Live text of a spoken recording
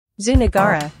Zoo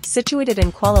Negara, situated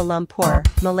in Kuala Lumpur,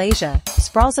 Malaysia,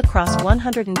 sprawls across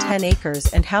 110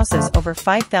 acres and houses over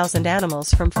 5,000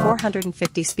 animals from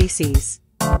 450 species.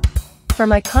 From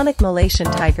iconic Malaysian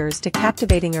tigers to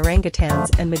captivating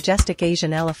orangutans and majestic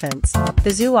Asian elephants,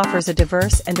 the zoo offers a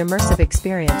diverse and immersive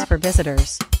experience for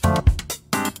visitors.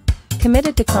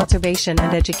 Committed to conservation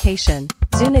and education,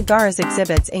 Zoo Negara's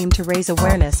exhibits aim to raise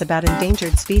awareness about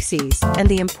endangered species and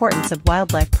the importance of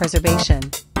wildlife preservation.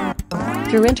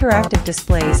 Through interactive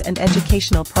displays and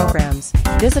educational programs,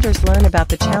 visitors learn about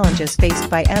the challenges faced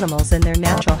by animals in their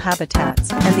natural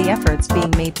habitats and the efforts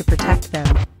being made to protect them.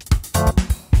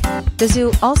 The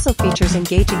zoo also features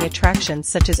engaging attractions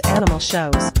such as animal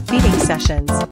shows, feeding sessions,